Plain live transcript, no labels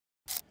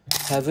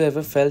Have you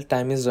ever felt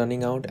time is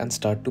running out and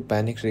start to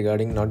panic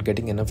regarding not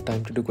getting enough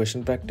time to do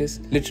question practice?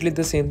 Literally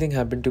the same thing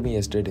happened to me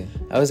yesterday.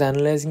 I was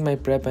analyzing my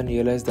prep and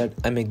realized that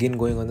I'm again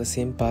going on the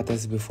same path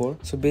as before.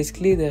 So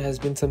basically there has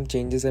been some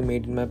changes I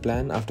made in my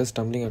plan after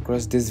stumbling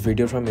across this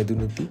video from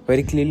Eduniti, where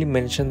he clearly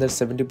mentioned that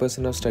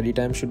 70% of study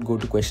time should go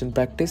to question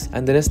practice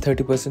and the rest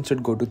 30%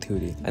 should go to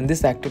theory. And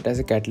this acted as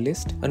a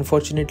catalyst.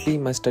 Unfortunately,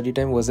 my study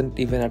time wasn't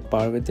even at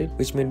par with it,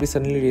 which made me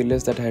suddenly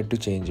realize that I had to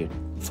change it.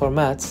 For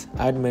maths,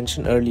 I had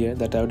mentioned earlier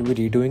that I would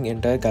be redoing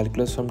entire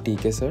calculus from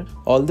TK sir.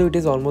 Although it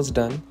is almost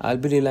done, I'll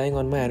be relying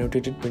on my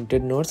annotated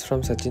printed notes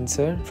from Sachin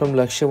sir from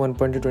Lakshya 1.2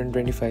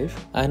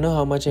 2025. I know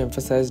how much I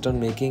emphasized on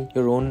making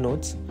your own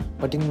notes,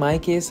 but in my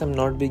case, I'm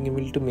not being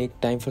able to make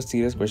time for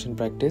serious question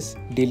practice,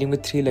 dealing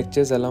with 3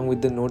 lectures along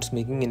with the notes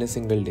making in a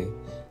single day,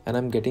 and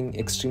I'm getting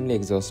extremely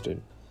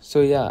exhausted.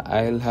 So yeah,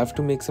 I'll have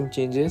to make some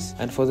changes,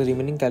 and for the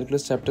remaining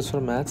calculus chapters for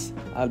maths,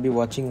 I'll be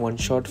watching one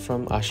shot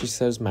from Ashish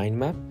sir's mind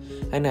map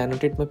and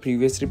annotate my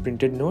previously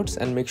printed notes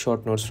and make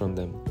short notes from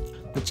them.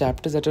 The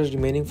chapters that are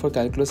remaining for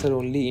calculus are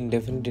only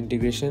indefinite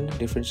integration,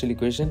 differential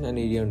equation and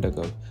area under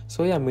curve.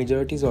 So yeah,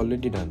 majority is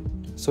already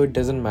done, so it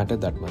doesn't matter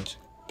that much.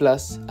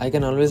 Plus, I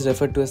can always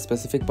refer to a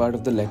specific part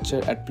of the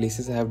lecture at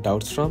places I have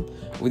doubts from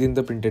within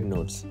the printed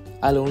notes.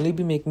 I'll only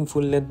be making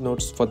full-length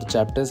notes for the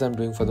chapters I'm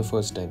doing for the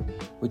first time,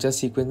 which are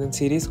sequence and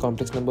series,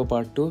 complex number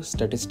part 2,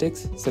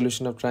 statistics,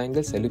 solution of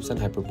triangles, ellipse and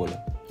hyperbola.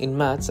 In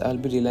maths, I'll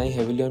be relying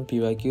heavily on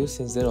PYQs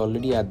since they're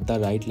already at the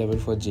right level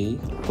for JEE.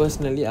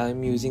 Personally, I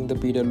am using the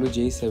PW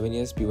JEE 7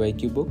 Years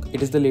PYQ book.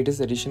 It is the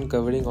latest edition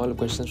covering all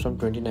questions from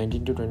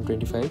 2019 to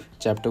 2025,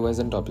 chapter-wise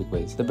and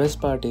topic-wise. The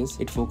best part is,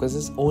 it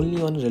focuses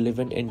only on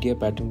relevant NTA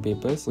pattern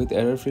papers with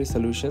error-free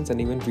solutions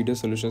and even video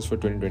solutions for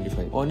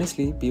 2025.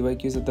 Honestly,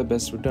 PYQs are the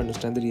best way to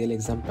understand the real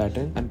exam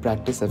pattern and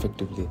practice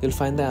effectively. You'll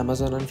find the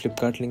Amazon and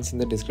Flipkart links in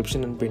the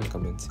description and pinned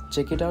comments.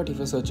 Check it out if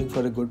you're searching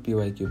for a good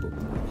PYQ book.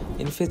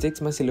 In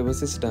physics, my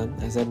syllabus is done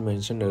as I had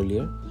mentioned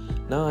earlier.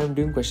 Now I'm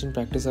doing question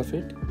practice of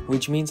it,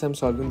 which means I'm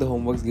solving the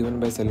homeworks given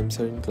by Salim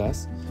sir in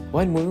class.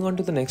 While moving on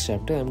to the next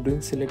chapter, I'm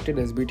doing selected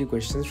SBT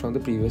questions from the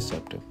previous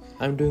chapter.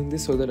 I'm doing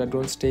this so that I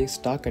don't stay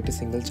stuck at a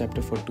single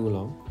chapter for too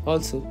long.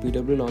 Also,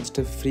 PW launched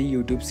a free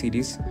YouTube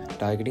series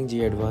targeting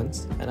JEE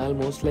Advanced, and I'll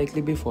most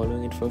likely be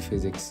following it for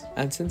physics.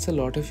 And since a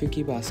lot of you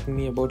keep asking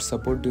me about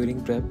support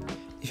during prep,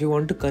 if you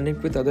want to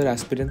connect with other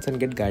aspirants and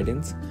get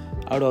guidance,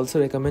 I would also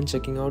recommend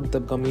checking out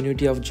the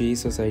community of JEE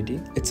Society.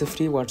 It's a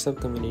free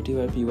WhatsApp community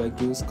where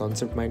PYQs,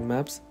 concept mind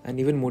maps, and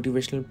even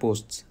motivational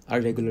posts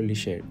are regularly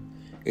shared.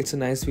 It's a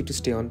nice way to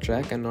stay on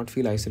track and not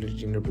feel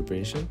isolated in your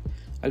preparation.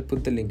 I'll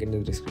put the link in the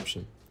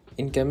description.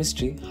 In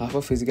chemistry, half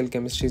of physical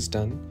chemistry is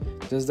done,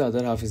 just the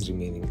other half is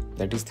remaining.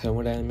 That is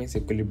thermodynamics,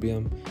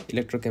 equilibrium,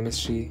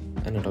 electrochemistry,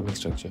 and atomic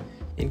structure.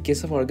 In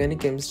case of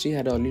organic chemistry, I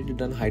had already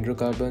done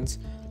hydrocarbons,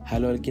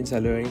 haloalkenes,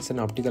 aluarines and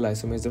optical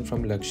isomerism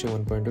from Lakshya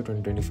 1.2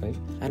 2025,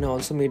 and I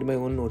also made my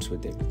own notes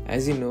with it.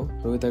 As you know,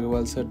 Rohit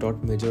Agarwal sir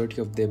taught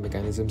majority of their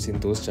mechanisms in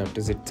those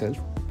chapters itself,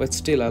 but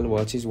still I'll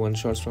watch his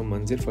one-shots from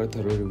Manzil for a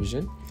thorough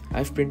revision.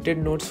 I've printed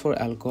notes for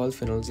alcohol,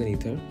 phenols and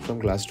ether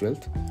from class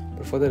 12th,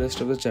 but for the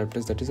rest of the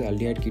chapters, that is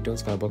aldehyde,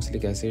 ketones,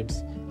 carboxylic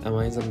acids,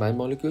 amines and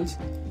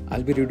biomolecules,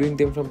 I'll be redoing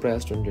them from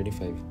Prayas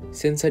 2025,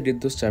 since I did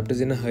those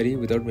chapters in a hurry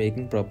without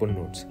making proper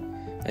notes.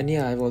 And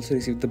yeah, I've also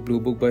received the blue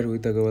book by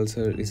Rohit Agarwal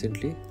sir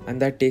recently,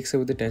 and that takes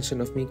away the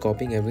tension of me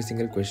copying every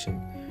single question,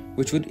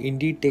 which would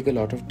indeed take a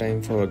lot of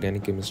time for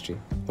organic chemistry.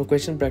 For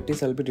question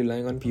practice, I'll be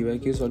relying on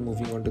PYQs while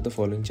moving on to the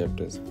following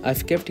chapters.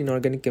 I've kept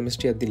inorganic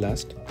chemistry at the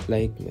last,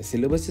 like my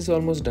syllabus is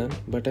almost done,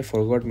 but I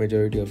forgot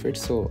majority of it,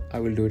 so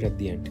I will do it at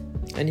the end.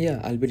 And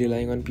yeah, I'll be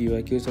relying on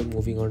PYQs while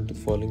moving on to the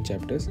following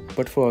chapters,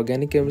 but for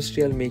organic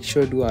chemistry, I'll make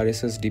sure to do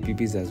Aryzo's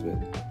DPPs as well.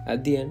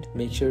 At the end,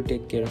 make sure to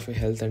take care of your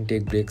health and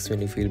take breaks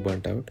when you feel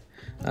burnt out.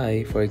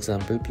 I, for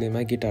example, play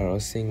my guitar or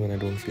sing when I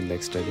don't feel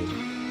like studying.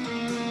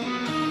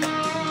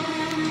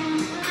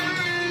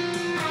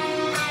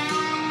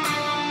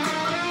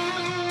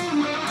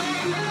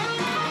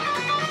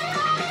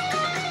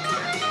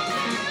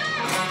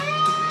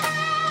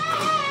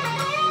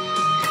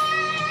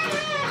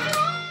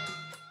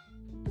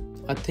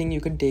 A thing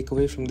you can take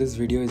away from this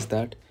video is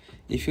that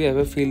if you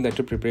ever feel that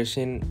your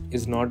preparation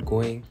is not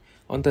going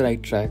on the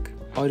right track,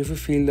 or if you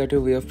feel that your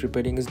way of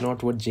preparing is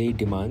not what JEE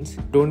demands,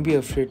 don't be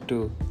afraid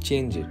to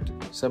change it.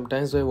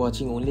 Sometimes by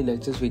watching only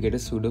lectures we get a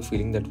pseudo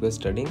feeling that we're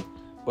studying,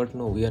 but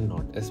no, we are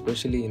not,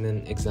 especially in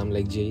an exam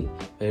like JEE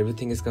where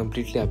everything is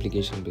completely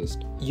application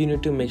based. You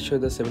need to make sure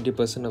that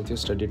 70% of your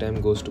study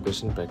time goes to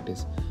question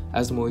practice,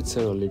 as Mohit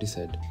sir already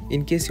said.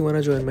 In case you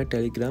wanna join my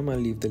Telegram, I'll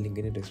leave the link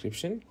in the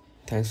description.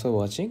 Thanks for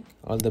watching,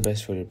 all the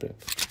best for your prep.